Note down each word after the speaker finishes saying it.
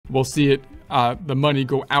we'll see it, the money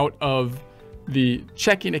go out of the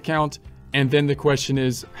checking account. And then the question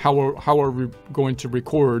is, how are we going to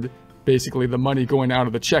record basically the money going out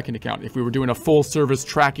of the checking account? If we were doing a full service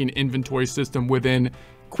tracking inventory system within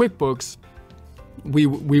QuickBooks, we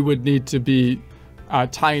would need to be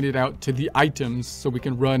tying it out to the items so we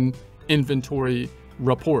can run inventory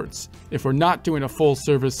reports. If we're not doing a full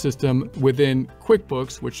service system within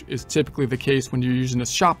QuickBooks, which is typically the case when you're using a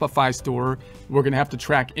Shopify store, we're going to have to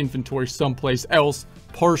track inventory someplace else,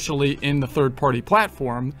 partially in the third-party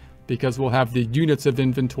platform, because we'll have the units of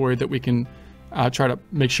inventory that we can try to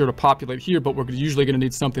make sure to populate here, but we're usually going to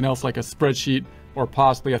need something else like a spreadsheet or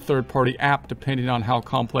possibly a third-party app, depending on how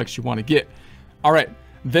complex you want to get. All right,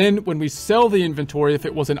 then when we sell the inventory, if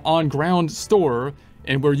it was an on-ground store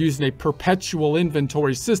and we're using a perpetual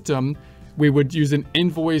inventory system, we would use an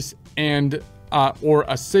invoice and or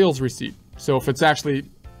a sales receipt. So if it's actually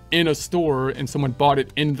in a store and someone bought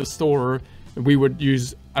it in the store, we would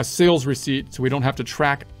use a sales receipt so we don't have to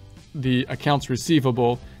track the accounts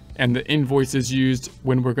receivable, and the invoice is used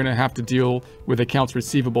when we're going to have to deal with accounts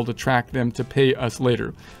receivable to track them to pay us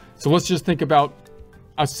later. So let's just think about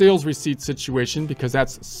a sales receipt situation, because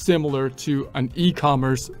that's similar to an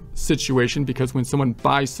e-commerce situation, because when someone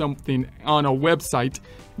buys something on a website,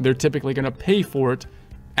 they're typically going to pay for it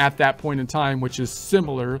at that point in time, which is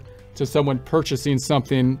similar to someone purchasing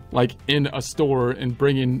something like in a store and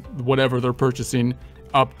bringing whatever they're purchasing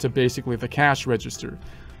up to basically the cash register.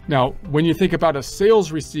 Now, when you think about a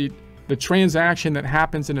sales receipt, the transaction that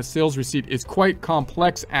happens in a sales receipt is quite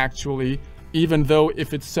complex, actually, even though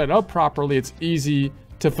if it's set up properly, it's easy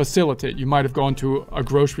to facilitate. You might have gone to a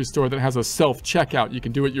grocery store that has a self-checkout. You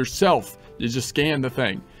can do it yourself. You just scan the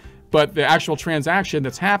thing. But the actual transaction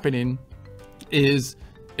that's happening is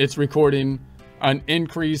it's recording an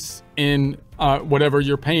increase in whatever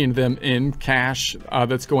you're paying them in cash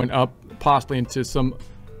that's going up, possibly into some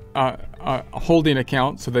a holding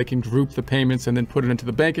account so they can group the payments and then put it into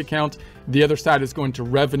the bank account. The other side is going to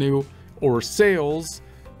revenue or sales.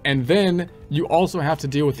 And then you also have to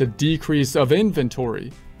deal with the decrease of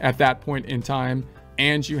inventory at that point in time.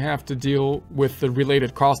 And you have to deal with the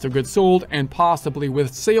related cost of goods sold and possibly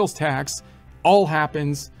with sales tax. All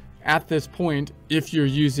happens at this point if you're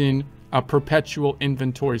using a perpetual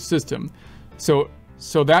inventory system. So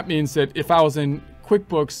that means that if I was in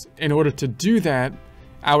QuickBooks, in order to do that,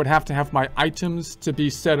 I would have to have my items to be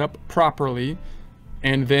set up properly,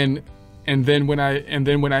 and then when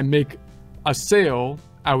I make a sale,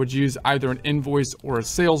 I would use either an invoice or a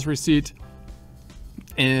sales receipt,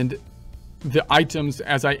 and the items,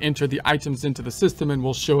 as I enter the items into the system, and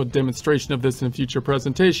we'll show a demonstration of this in future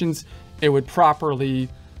presentations, it would properly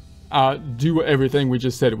do everything we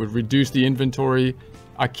just said. It would reduce the inventory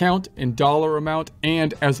account in dollar amount,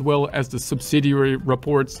 and as well as the subsidiary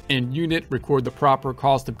reports in unit, record the proper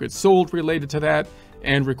cost of goods sold related to that,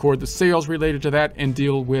 and record the sales related to that, and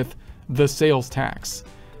deal with the sales tax.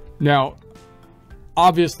 Now,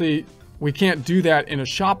 obviously, we can't do that in a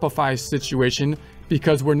Shopify situation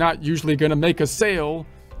because we're not usually going to make a sale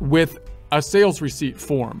with a sales receipt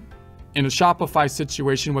form. In a Shopify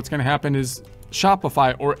situation, what's going to happen is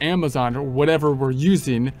Shopify or Amazon or whatever we're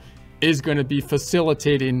using is going to be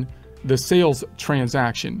facilitating the sales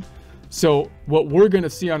transaction. So what we're going to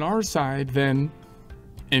see on our side then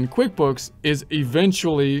in QuickBooks is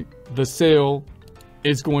eventually the sale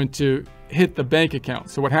is going to hit the bank account.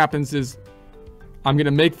 So what happens is I'm going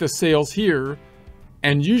to make the sales here,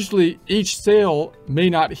 and usually each sale may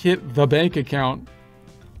not hit the bank account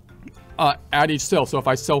at each sale. So if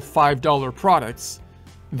I sell $5 products,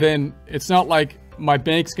 then it's not like my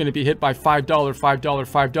bank's going to be hit by $5, $5,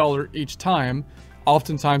 $5 each time.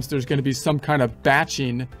 Oftentimes there's going to be some kind of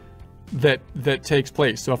batching that takes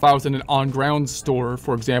place. So if I was in an on-ground store,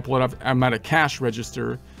 for example, and I'm at a cash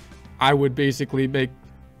register, I would basically make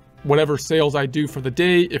whatever sales I do for the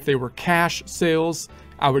day. If they were cash sales,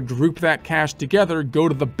 I would group that cash together, go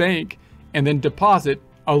to the bank, and then deposit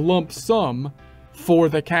a lump sum for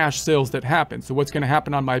the cash sales that happen. So what's going to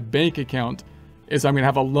happen on my bank account is I'm going to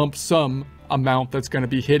have a lump sum amount that's going to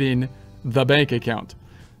be hitting the bank account.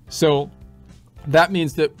 So that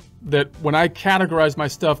means that when I categorize my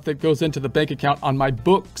stuff that goes into the bank account on my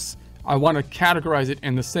books, I want to categorize it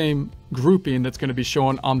in the same grouping that's going to be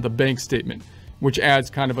shown on the bank statement, which adds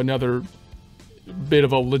kind of another bit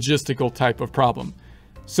of a logistical type of problem.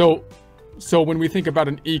 So when we think about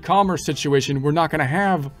an e-commerce situation, we're not going to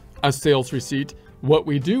have a sales receipt. What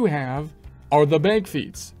we do have are the bank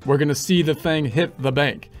feeds. We're going to see the thing hit the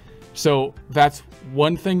bank. So that's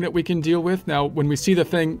one thing that we can deal with. Now, when we see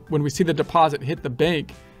the deposit hit the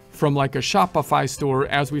bank from like a Shopify store,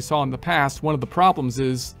 as we saw in the past, one of the problems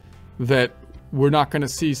is that we're not going to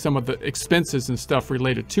see some of the expenses and stuff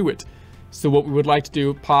related to it. So what we would like to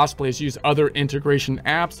do possibly is use other integration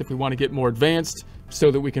apps if we want to get more advanced, so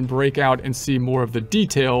that we can break out and see more of the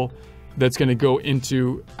detail that's going to go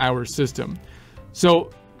into our system. So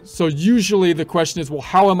usually the question is, well,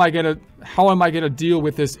 how am I going to deal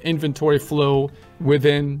with this inventory flow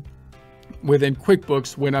within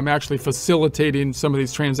QuickBooks when I'm actually facilitating some of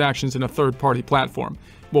these transactions in a third-party platform?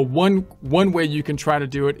 Well, one way you can try to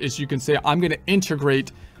do it is you can say, I'm going to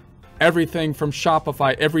integrate everything from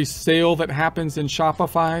Shopify, every sale that happens in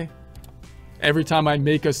Shopify, every time I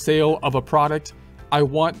make a sale of a product, I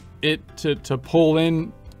want it to pull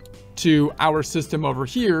in to our system over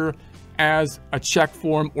here as a check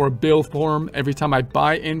form or a bill form every time I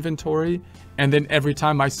buy inventory. And then every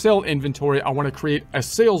time I sell inventory, I want to create a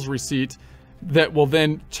sales receipt that will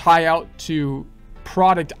then tie out to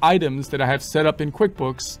product items that I have set up in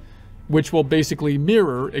QuickBooks, which will basically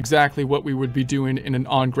mirror exactly what we would be doing in an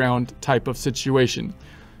on-ground type of situation.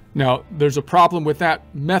 Now, there's a problem with that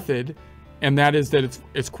method, and that is that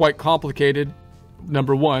it's quite complicated.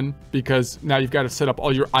 Number one, because now you've got to set up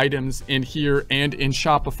all your items in here and in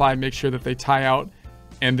Shopify, make sure that they tie out,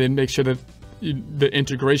 and then make sure that the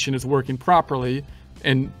integration is working properly.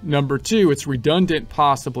 And number two, it's redundant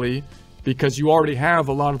possibly, because you already have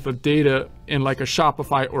a lot of the data in like a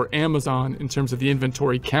Shopify or Amazon in terms of the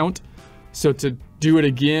inventory count. So to do it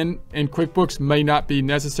again in QuickBooks may not be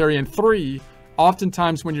necessary. And three,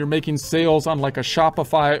 oftentimes when you're making sales on like a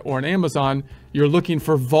Shopify or an Amazon, you're looking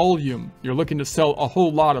for volume. You're looking to sell a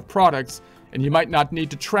whole lot of products, and you might not need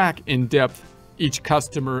to track in depth each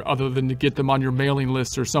customer other than to get them on your mailing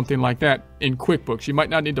list or something like that in QuickBooks. You might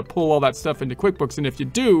not need to pull all that stuff into QuickBooks. And if you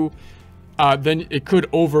do, then it could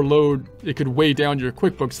overload, it could weigh down your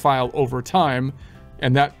QuickBooks file over time,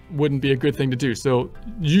 and that wouldn't be a good thing to do. So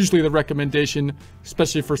usually the recommendation,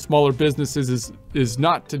 especially for smaller businesses, is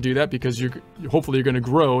not to do that, because hopefully you're going to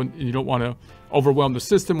grow and you don't want to overwhelm the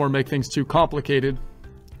system or make things too complicated.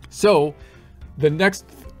 So the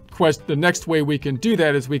next way we can do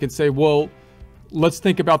that is we can say, well, let's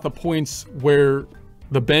think about the points where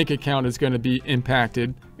the bank account is going to be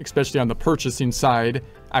impacted, especially on the purchasing side.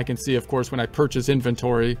 I can see, of course, when I purchase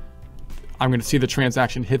inventory, I'm going to see the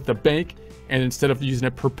transaction hit the bank. And instead of using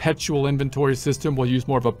a perpetual inventory system, we'll use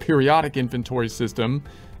more of a periodic inventory system.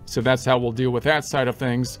 So that's how we'll deal with that side of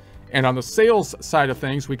things. And on the sales side of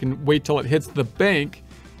things, we can wait till it hits the bank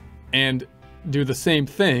and do the same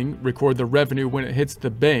thing, record the revenue when it hits the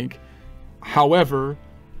bank. However,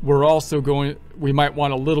 we might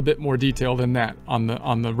want a little bit more detail than that on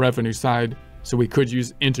the revenue side. So we could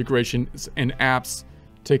use integrations and apps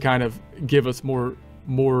to kind of give us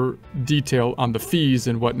more detail on the fees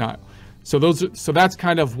and whatnot. So that's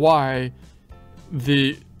kind of why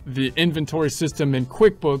the inventory system in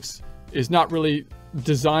QuickBooks is not really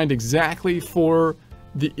designed exactly for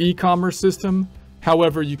the e-commerce system.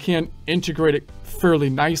 However, you can integrate it fairly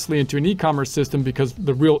nicely into an e-commerce system, because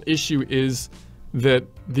the real issue is that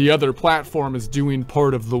the other platform is doing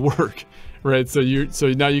part of the work, right? So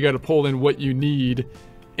now you got to pull in what you need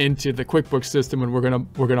into the QuickBooks system, and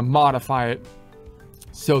we're gonna modify it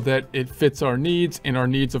so that it fits our needs. And our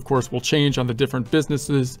needs, of course, will change on the different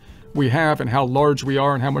businesses we have and how large we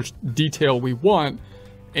are and how much detail we want.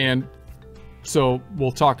 And so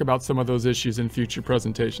we'll talk about some of those issues in future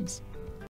presentations.